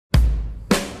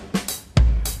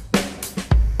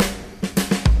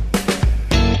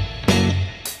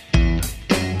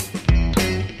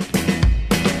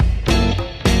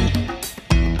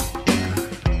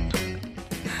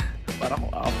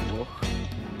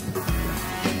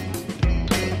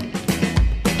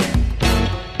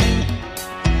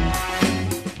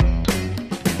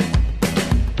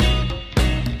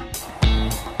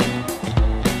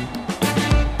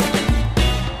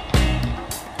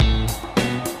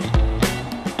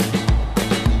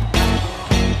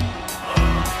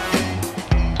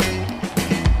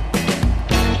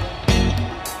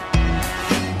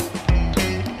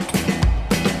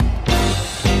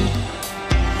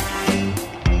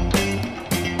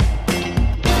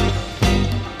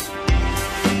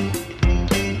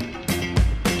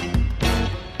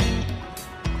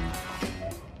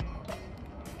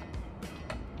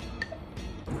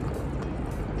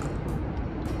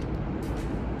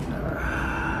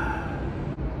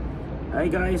Hi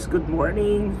guys, good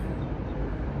morning.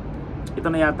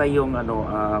 Ito na yata yung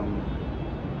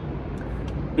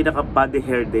pinaka body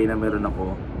hair day na meron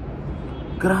ako.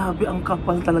 Grabe, ang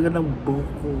kapal talaga ng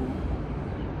buhok.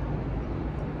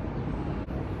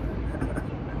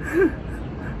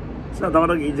 Saan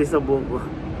ako nag-enjoy sa buhok ko?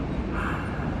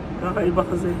 Kakaiba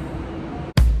kasi.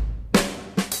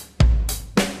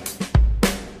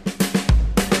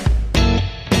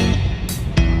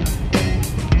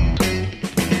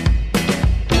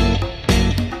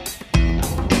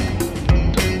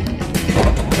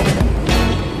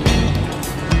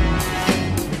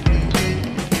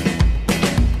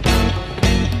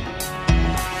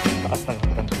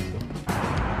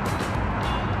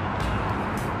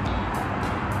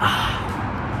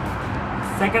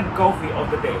 Second coffee of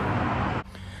the day.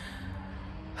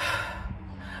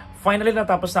 Finally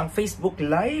natapos ang Facebook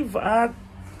Live at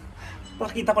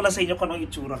pakita ko lang sa inyo kung anong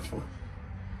itsura ko.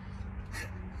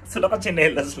 So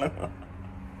naka-chinelas lang.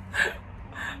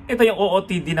 Ito yung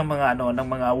OOTD ng mga ng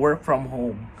mga work from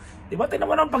home. Diba tingnan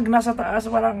mo naman pag nasa taas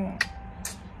parang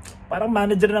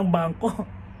manager ng bangko.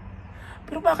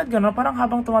 Pero bakit gano'n? Parang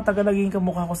habang tumatagal naging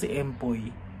kamukha ko si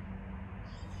Empoy.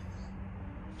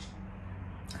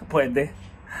 Pwede.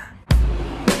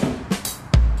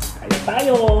 Kain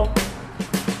tayo!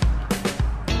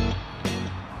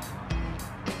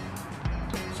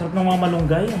 Sarap ng mga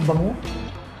malunggay, ang bango.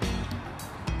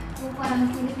 Parang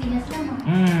Pilipinas lang, no?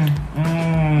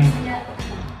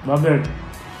 Babert.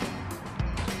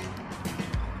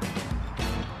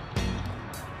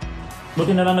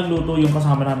 Buti na lang nagluto yung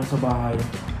kasama namin sa bahay.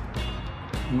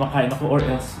 Makain ako or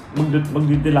else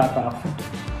magdidilata ako.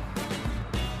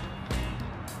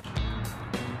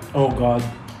 Oh God.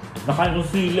 Nakain ko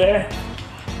sili.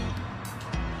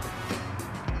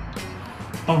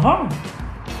 Anghang.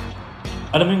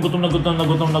 Alam mo yung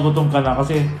gutom ka na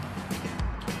kasi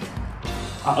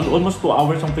almost 2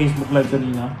 hours ang Facebook Live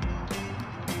kanina.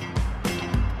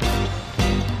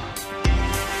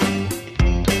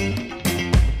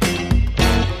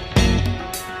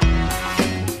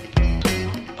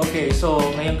 Okay, so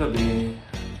ngayong gabi,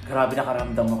 grabe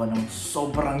nakaramdam ako ng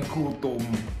sobrang gutom.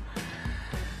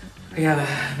 Kaya,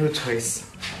 no choice.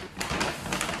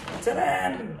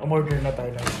 Tadaan! Umorder na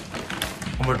tayo lang.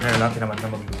 Umorder na lang, tinaman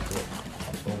na magluto.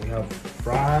 So, we have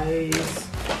fries,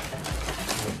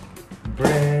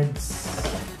 breads.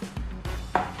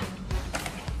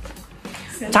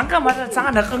 잠깐만,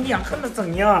 잠깐 나 그냥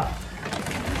끝났어요.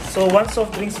 So, 1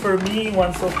 soft drinks for me,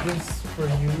 1 soft drinks for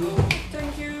you.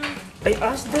 Thank you. I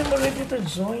asked them already to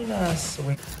join us.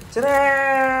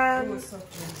 Tadaan!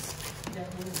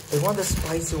 I want the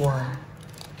spicy one.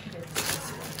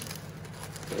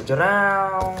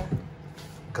 Jarang!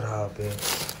 Grabe.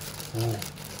 Ooh.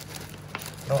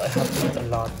 No, I have to eat a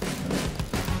lot.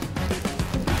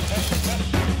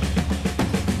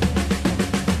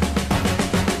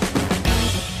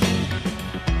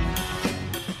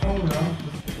 Oh no.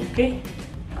 Okay.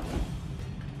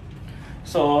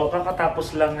 So,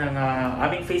 kakatapos lang ng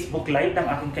aming Facebook Live ng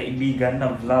aking kaibigan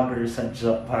na vlogger sa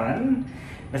Japan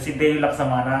na si Dale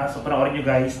Laksamana. So panoorin nyo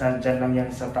guys, nandyan lang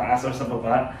yan sa taas or sa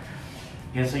baba.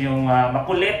 Yan, so yung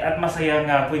makulit at masayang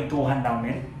kwentuhan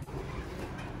namin.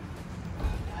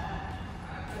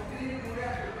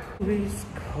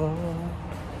 Whisko.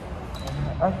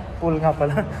 Ay, pool nga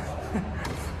pala.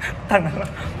 Tanga.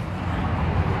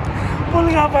 Pool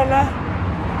nga pala.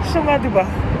 Siya nga, diba?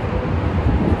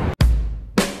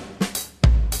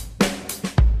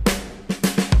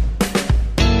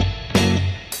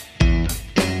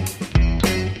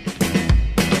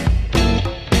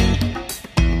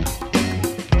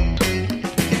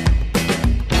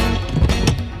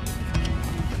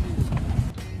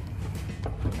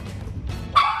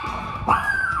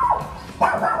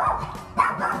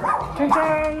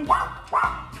 Chan-chan!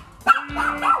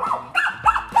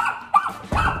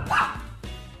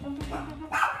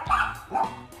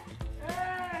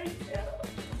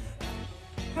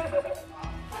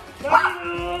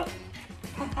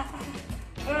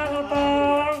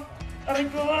 Aray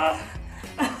ko ah!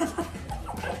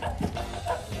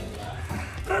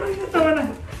 Aray ko, tama na!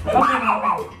 Okay na,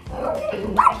 okay.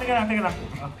 Teka lang.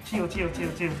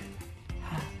 Chill.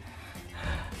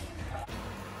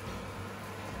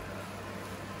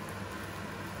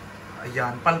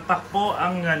 Ayan, palpak po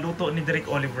ang luto ni Derek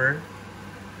Oliver.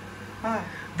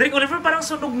 Derek Oliver parang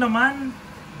sunog naman.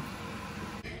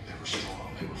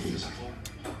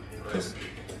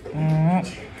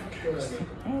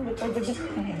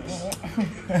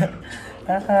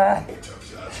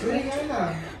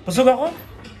 Busog ako?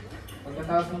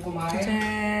 Pagkatapos mong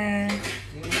kumain,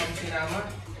 hindi mo ako sinama.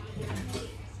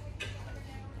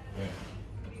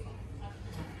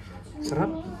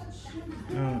 Sarap.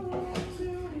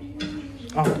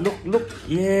 Oh, look.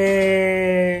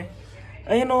 Yeah.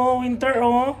 Ayun oh, winter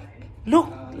oh.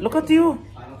 Look at you.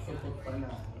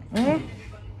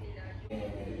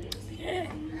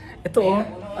 Ito oh.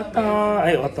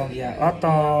 Autumn. Yeah,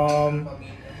 autumn.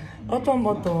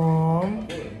 Autumn.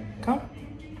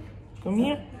 Come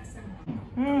here.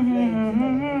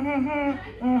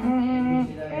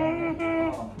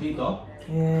 Dito?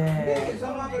 Yeah.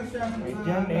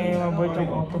 Yan eh, mabait yung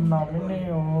autumn namin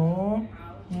eh oh.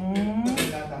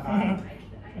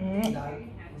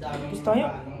 Tapos tayo.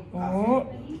 Oo.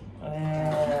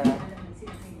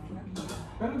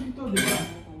 Pero dito, di ba?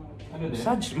 Ano din?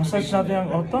 Massage natin ang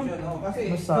autumn.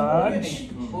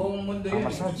 Massage. Buong mundo yun.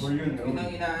 Massage.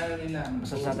 Inaano nila.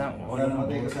 Massage natin ang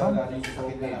autumn.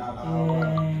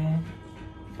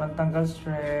 Pantanggal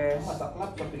stress.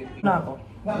 Na ako.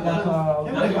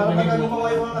 Siyempre, parang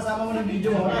nagagawa yung mga kasama mo ng video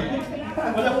mo.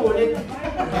 Wala ko ulit.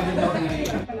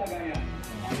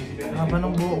 Ang haba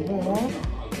ng buhok mo oh.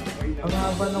 Ang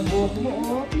haba ng buhok mo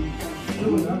oh.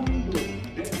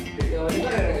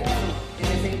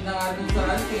 Sinisave na nga doon sa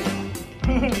akin.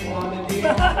 Kung ano din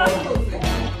yung photos eh.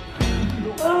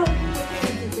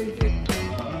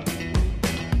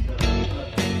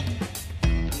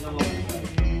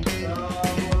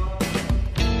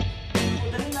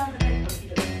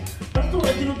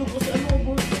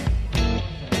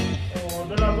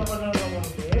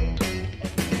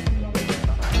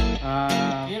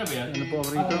 Ano po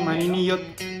rito? Maniniyot.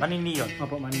 Maniniyot.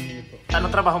 Opo, maniniyot po.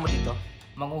 Anong trabaho mo dito?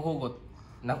 Manghuhugot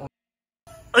ng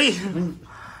Ay!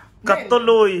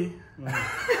 Katuloy!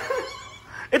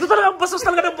 Ito talaga ang bastos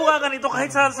talaga ng bungangan ito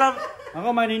kahit sa...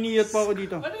 Ako, maniniyot po ako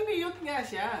dito. Maniniyot nga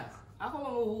siya. Ako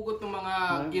manghuhugot ng mga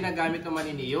ginagamit ng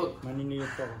maniniyot.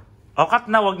 Maniniyot po ako. O, cut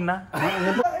na, wag na. Ay,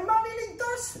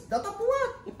 mamiligtas!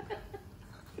 Datapuat!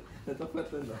 Datapuat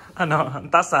na. Ano, ang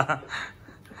tasa.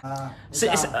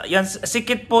 Yan,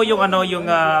 sikit po yung ano,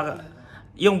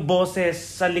 yung boses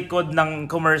sa likod ng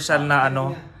commercial na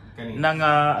ano, ng,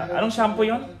 anong shampoo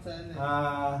yun?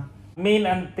 Male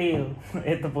and tail.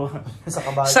 Ito po. Sa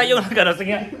kabayo. Siya yung, ano,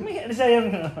 sige,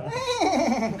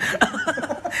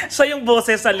 siya yung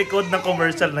boses sa likod ng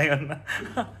commercial na yun.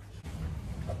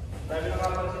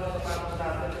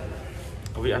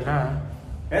 Uwian na.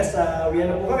 Yes, uwian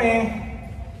na po kami.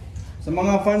 Sa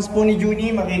mga fans po ni Junie,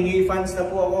 makiki-fans na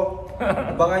po ako.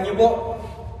 Abangan niyo po.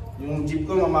 Yung jeep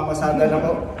ko, mamapasada na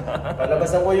po. Palabas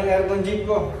na po yung aircon jeep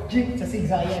ko. Jeep sa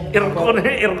Sigsayen. Aircon.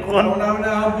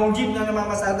 Una pong jeep na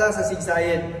namapasada sa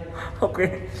Sigsayen.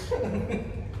 Okay.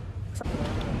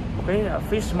 Okay,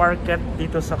 fish market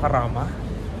dito sa Karama.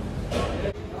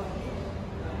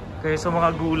 Okay, so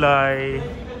mga gulay.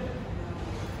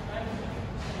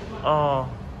 Oh.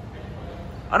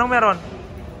 Anong meron?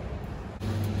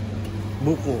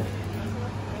 Buko.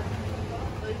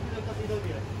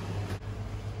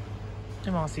 Ito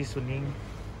yung mga seasoning.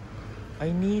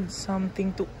 I need something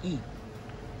to eat.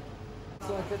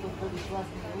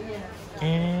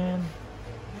 And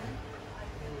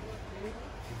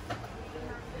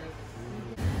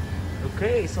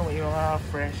okay, so yung mga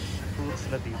fresh fruits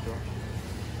na dito.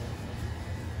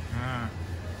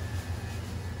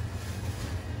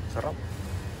 Sarap.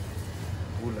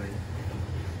 Gulay.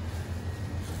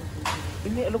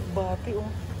 Ini alugbati oh.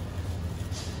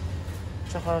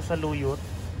 Tsaka saluyot.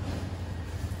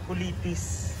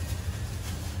 Kulitis.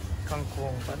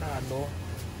 Kangkong, panalo.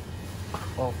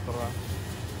 Okra.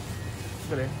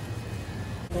 Galing.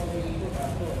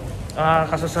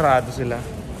 Kasasarado sila.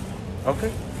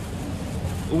 Okay.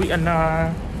 Uwian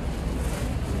na.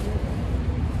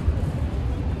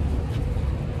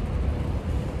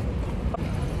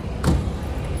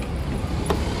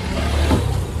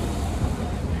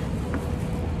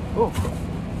 Oh.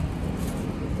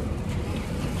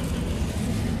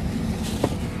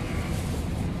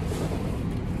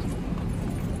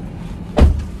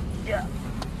 Yeah.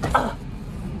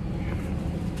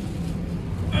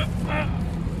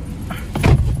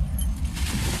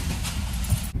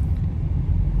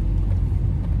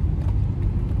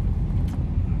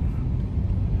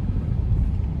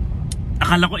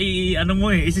 Akala ko ano mo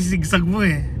eh, isisigsag mo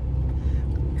eh.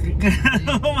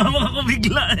 Mama ko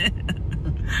bigla eh.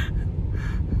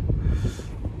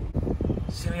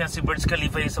 Sino yan? Si Burj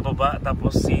Khalifa yung sa baba,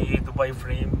 tapos si Dubai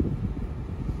frame.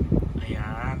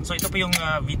 Ayan. So ito po yung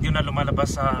video na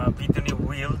lumalabas sa video ni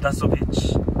Will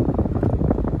Dasovich.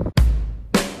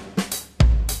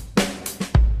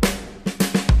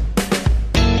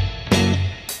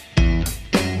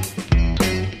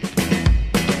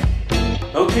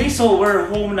 Okay, so we're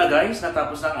home na guys.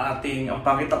 Natapos ang ating ang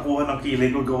pangitakuhan ng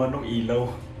kilay ko gawa ng ilaw.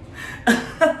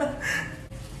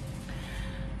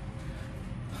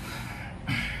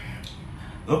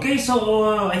 Okay,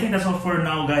 so I think that's all for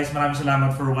now, guys. Maraming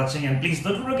salamat for watching and please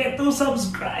don't forget to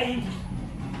subscribe.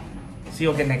 See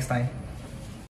you again next time.